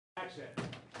Action.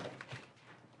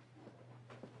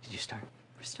 Did you start?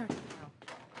 We're starting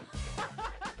now.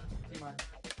 Come on.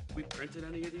 We printed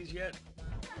any of these yet?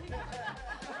 Yeah.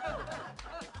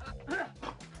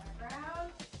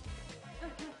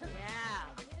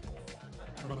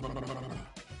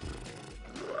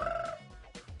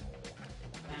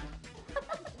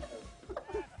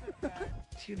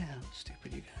 Do you know how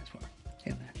stupid you guys were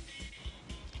in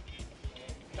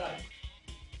there?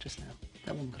 Just now,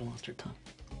 that woman could have lost her tongue.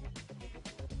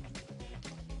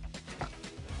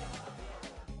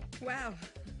 Wow.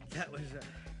 That was,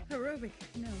 Aerobic.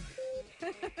 No.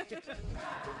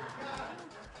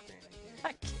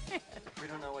 I can't. We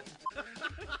don't know what to do.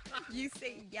 You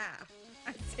say yeah.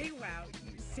 I say wow.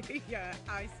 You say yeah.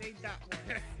 I say that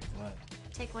one. What?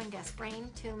 Take one guess.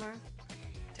 Brain, tumor,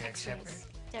 Derek Shepard? X-rays.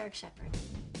 Derek Shepard.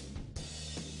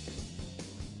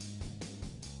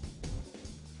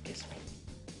 Kiss me.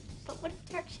 But what if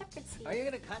Derek Shepard sees? Are you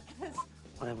gonna cut this?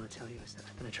 What I want to tell you is that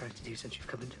I've been attracted to you since you've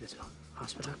come into this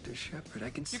hospital. Dr. Shepard,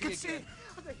 I can see You can again. see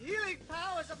the healing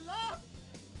powers of love!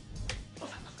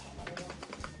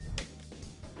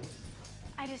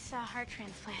 I just saw a heart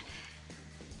transplant.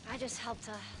 I just helped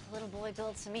a little boy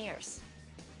build some ears.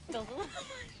 Build a little.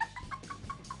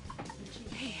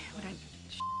 Hey, what I...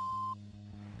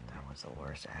 That was the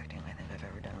worst acting I think I've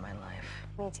ever done in my life.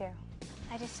 Me too.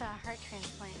 I just saw a heart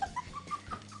transplant.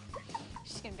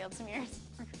 She's gonna build some ears.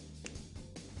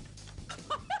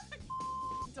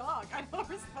 Dog, I don't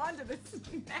respond to this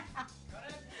now.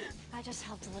 I just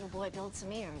helped a little boy build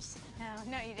some ears.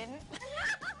 No, you didn't.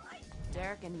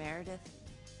 Derek and Meredith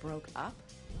broke up?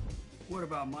 What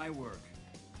about my work?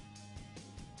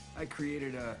 I grew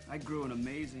an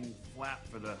amazing flap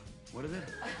for the, what is it?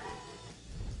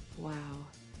 Wow.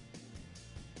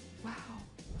 Wow.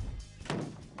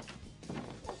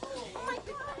 Oh my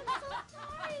God, I'm so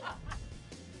sorry.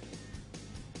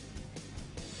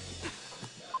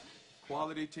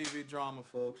 Quality TV drama,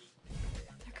 folks.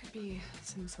 There could be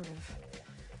some sort of,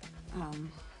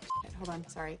 hold on,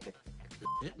 sorry.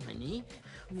 Hit my knee?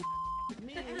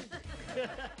 Me.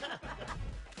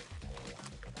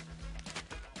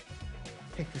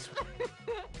 Take this one.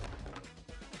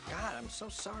 God, I'm so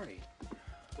sorry.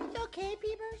 You okay,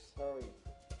 Peepers? Sorry.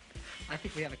 I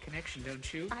think we have a connection,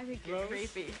 don't you? I would get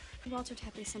creepy. Walter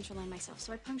tapped his central line myself,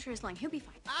 so I puncture his lung. He'll be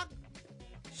fine.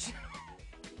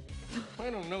 I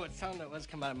don't know what sound that was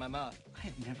come out of my mouth. I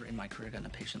have never in my career gotten a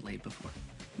patient laid before.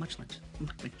 Much less.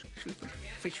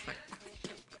 Fish fight.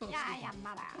 Yeah,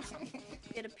 mother.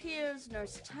 It appears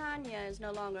Nurse Tanya is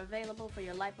no longer available for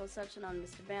your liposuction on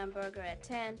Mr. Bamberger at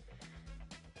 10.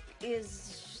 Did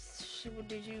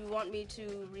you want me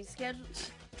to reschedule?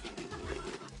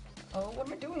 Oh, what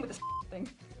am I doing with this thing?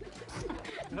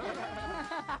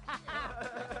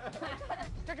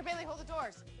 Dr. Bailey, hold the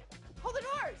doors. Hold the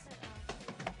doors!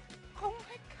 Oh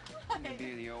my God. I'm gonna be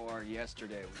in the OR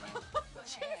yesterday.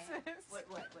 Jesus. Wait.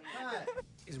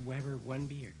 Is Weber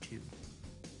 1B or 2?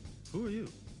 Who are you?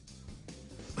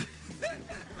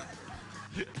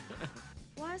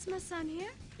 Why is my son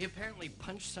here? He apparently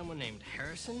punched someone named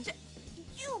Harrison.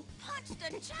 You punched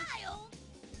a child?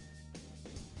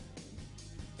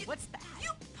 What's that?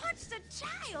 You punched a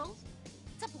child?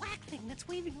 It's a black thing that's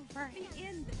waving over the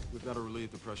end. We've got to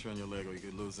relieve the pressure on your leg or you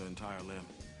could lose the entire limb.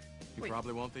 You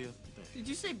probably won't be a thing. Did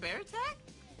you say bear attack?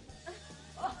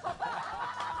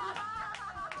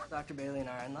 Dr. Bailey and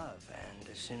I are in love, and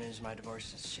as soon as my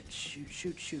divorce is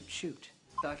shoot.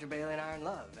 Dr. Bailey and I are in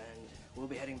love, and we'll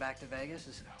be heading back to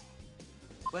Vegas.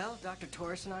 Well, Dr.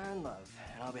 Torres and I are in love,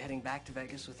 and I'll be heading back to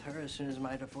Vegas with her as soon as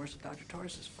my divorce with Dr.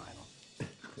 Torres is final.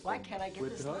 Why can't I get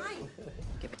this line?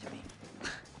 Give it to me.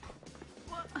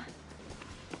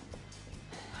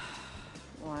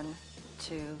 1,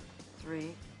 2,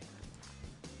 3.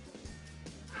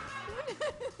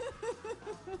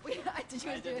 Did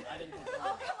you do it? I didn't.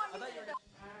 Oh, come on.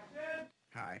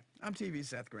 Hi, I'm TV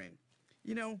Seth Green.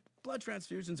 You know, blood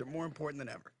transfusions are more important than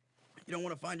ever. You don't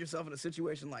want to find yourself in a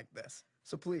situation like this.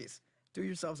 So please, do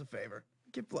yourselves a favor.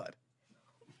 Give blood.